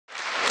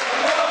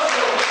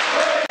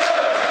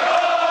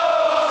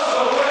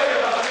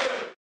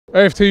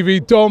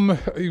AFTV, Dom,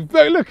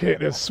 look at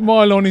the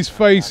smile on his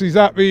face. He's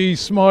happy, he's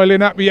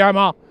smiling, happy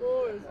hammer.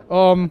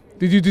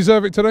 Did you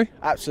deserve it today?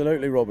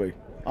 Absolutely, Robbie.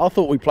 I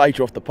thought we played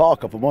you off the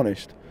park, if I'm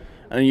honest.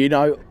 And, you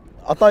know,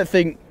 I don't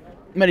think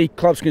many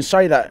clubs can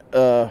say that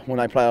when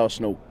they play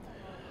Arsenal.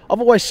 I've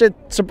always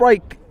said to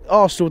break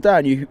Arsenal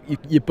down,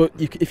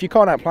 if you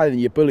can't outplay them,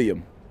 you bully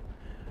them.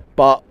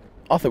 But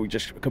I think we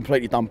just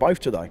completely done both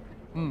today.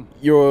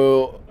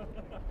 You're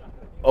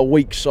a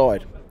weak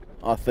side,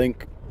 I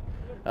think.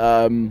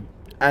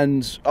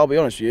 And I'll be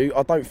honest with you,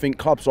 I don't think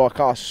clubs like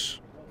us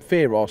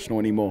fear Arsenal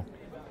anymore.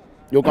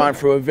 You're going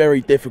through a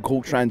very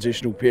difficult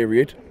transitional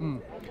period.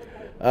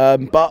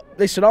 But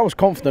listen, I was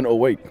confident all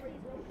week.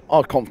 I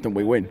was confident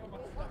we win.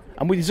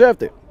 And we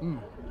deserved it.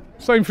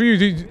 Same for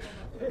you.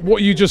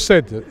 What you just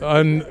said.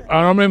 And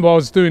I remember I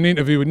was doing an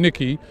interview with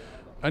Nicky,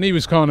 and he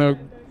was kind of,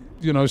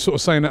 you know, sort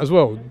of saying that as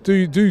well.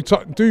 Do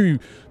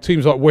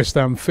teams like West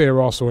Ham fear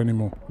Arsenal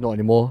anymore? Not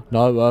anymore,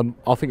 no.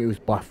 I think it was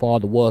by far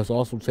the worst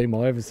Arsenal team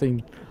I've ever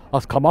seen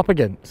us come up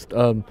against.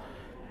 And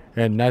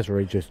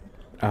Nasri just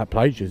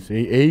outplayed us.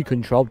 He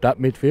controlled that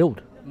midfield.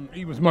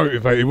 He was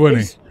motivated,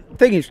 wasn't he? The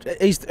thing is,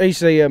 he's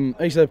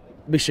the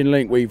missing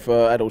link we've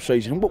had all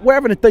season. But we're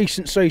having a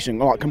decent season,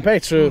 like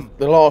compared to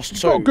the last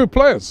two. We've got good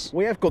players.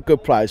 We have got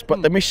good players,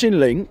 but the missing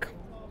link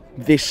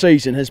this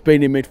season has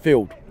been in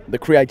midfield. The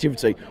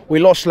creativity. We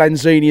lost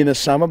Lanzini in the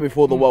summer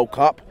before the World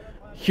Cup.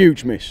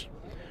 Huge miss.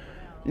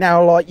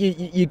 Now, like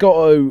you got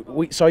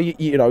to,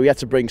 you know, we had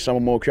to bring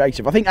someone more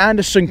creative. I think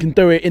Anderson can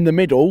do it in the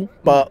middle,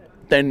 but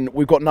then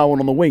we've got no one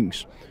on the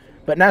wings.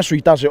 But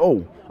Nasri does it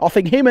all. I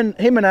think him and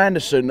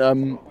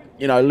Anderson,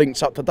 you know,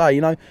 linked up today.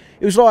 You know,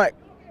 it was like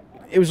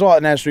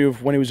Nasri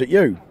of when he was at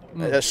you.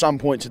 At some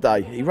point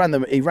today, he ran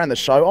the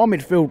show. Our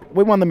midfield,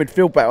 we won the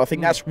midfield battle. I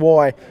think that's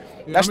why.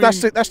 That's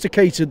the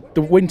key to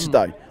the win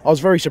today. I was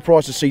very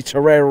surprised to see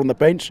Torreira on the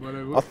bench.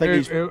 Well, I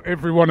think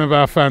every one of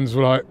our fans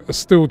are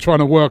still trying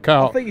to work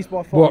out. I think he's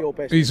by far your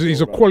best.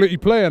 He's a quality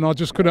player, and I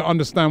just couldn't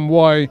understand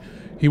why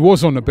he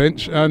was on the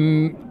bench,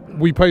 and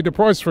we paid the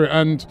price for it.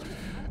 And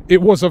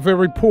it was a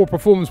very poor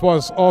performance by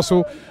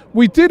Arsenal.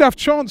 We did have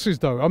chances,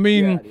 though. I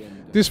mean,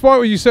 despite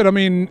what you said, I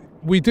mean,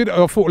 we did.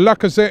 I thought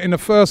Lacazette in the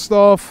first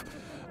half.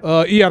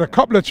 He had a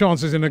couple of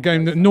chances in the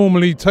game that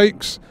normally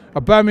takes.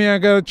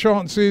 Aubameyang had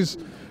chances.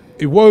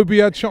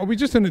 Iwobi had chances. We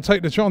just didn't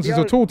take the chances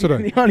at all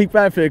today. The only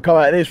bad thing to come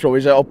out of this, Rob,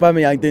 is that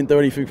Aubameyang didn't do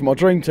anything for my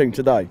dream team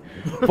today.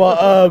 But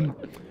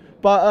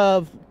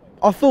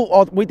I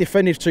thought we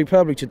defended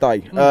superbly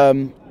today.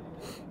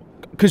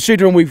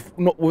 Considering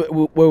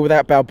we're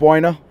without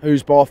Balbuena,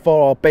 who's by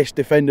far our best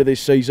defender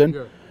this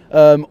season.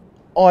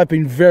 I've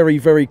been very,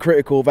 very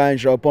critical of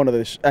Angelo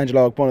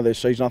Ogbonna this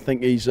season. I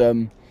think he's.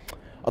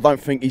 I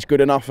don't think he's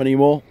good enough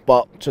anymore,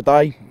 but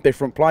today,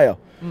 different player.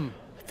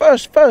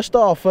 First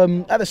half,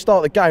 at the start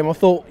of the game, I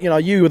thought, you know,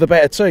 you were the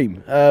better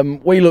team.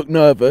 We looked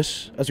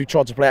nervous as we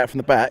tried to play out from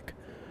the back,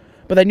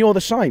 but then you're the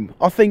same.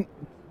 I think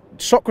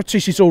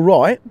Socrates is all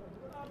right,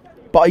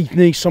 but he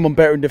needs someone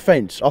better in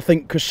defence. I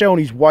think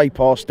Koscielny's way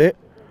past it.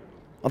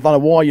 I don't know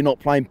why you're not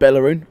playing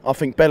Bellerin. I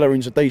think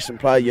Bellerin's a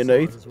decent player you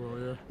need.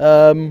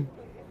 I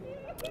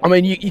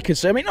mean, you can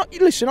say, I mean,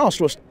 listen,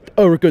 Arsenal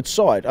are a good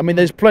side. I mean,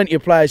 there's plenty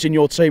of players in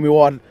your team who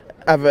I'd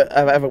have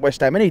at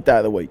West Ham any day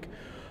of the week.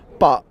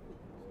 But,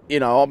 you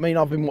know, I mean,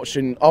 I've been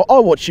watching. I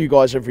watch you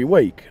guys every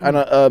week, and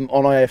on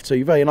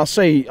AFTV, and I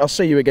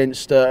see you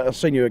against. I've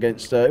seen you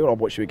against. Who I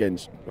watched you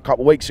against a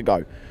couple of weeks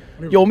ago.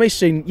 You're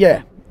missing.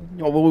 Yeah,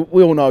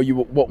 we all know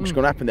what was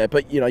going to happen there,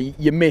 but you know,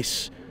 you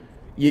miss.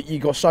 You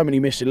got so many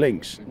missing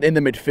links in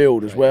the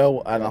midfield as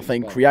well, and I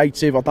think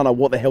creative. I don't know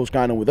what the hell's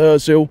going on with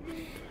Ozil.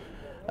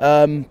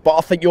 But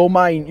I think your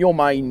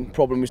main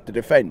problem is the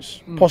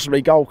defence,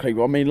 possibly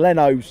goalkeeper. I mean,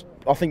 Leno's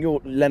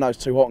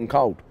too hot and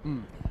cold.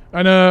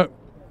 And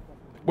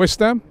West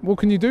Ham, what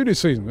can you do this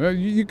season?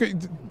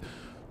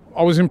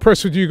 I was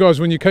impressed with you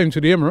guys when you came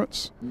to the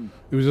Emirates.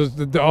 It was.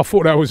 I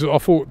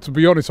thought, to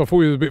be honest, I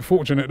thought you were a bit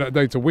fortunate that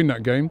day to win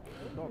that game.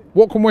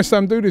 What can West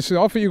Ham do this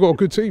season? I think you've got a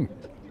good team.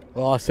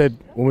 Well, I said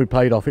when we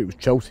played, I think it was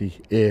Chelsea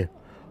here,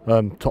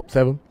 top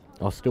 7.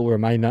 I still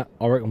remain that.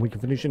 I reckon we can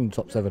finish in the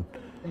top 7.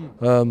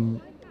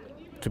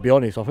 To be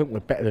honest, I think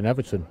we're better than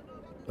Everton.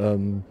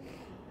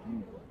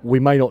 We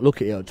may not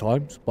look at it at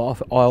times,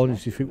 but I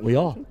honestly think we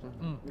are.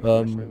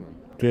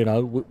 You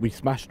know, we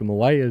smashed them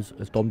away, as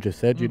Dom just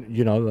said.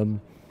 You know,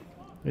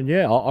 and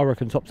yeah, I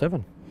reckon top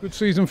 7. Good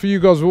season for you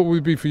guys. What would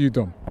it be for you,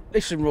 Dom?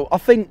 Listen, Rob, I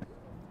think,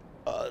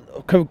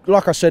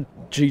 like I said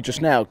to you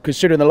just now,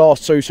 considering the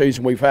last 2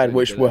 seasons we've had,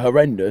 which were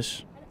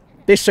horrendous,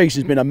 this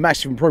season's been a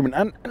massive improvement.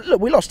 And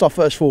look, we lost our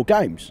first 4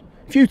 games.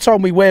 If you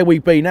told me where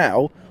we'd be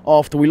now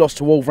after we lost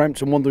to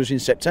Wolverhampton Wanderers in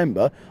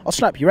September, I'll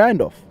snap your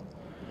hand off.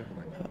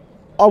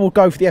 I will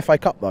go for the FA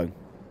Cup though.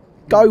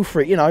 Go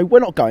for it. You know, we're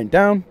not going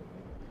down.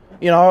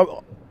 You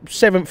know,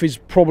 7th is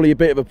probably a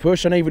bit of a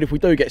push, and even if we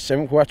do get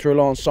 7th, we'll have to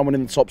rely on someone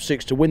in the top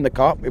 6 to win the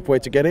cup if we're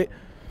to get it.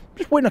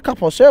 Just win the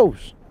cup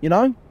ourselves. You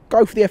know,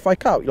 go for the FA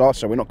Cup. Like I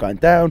said, we're not going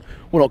down.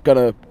 We're not going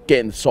to get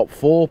in the top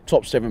 4,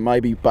 top 7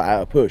 maybe, but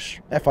out of push.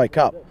 FA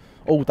Cup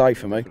all day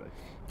for me,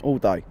 all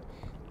day.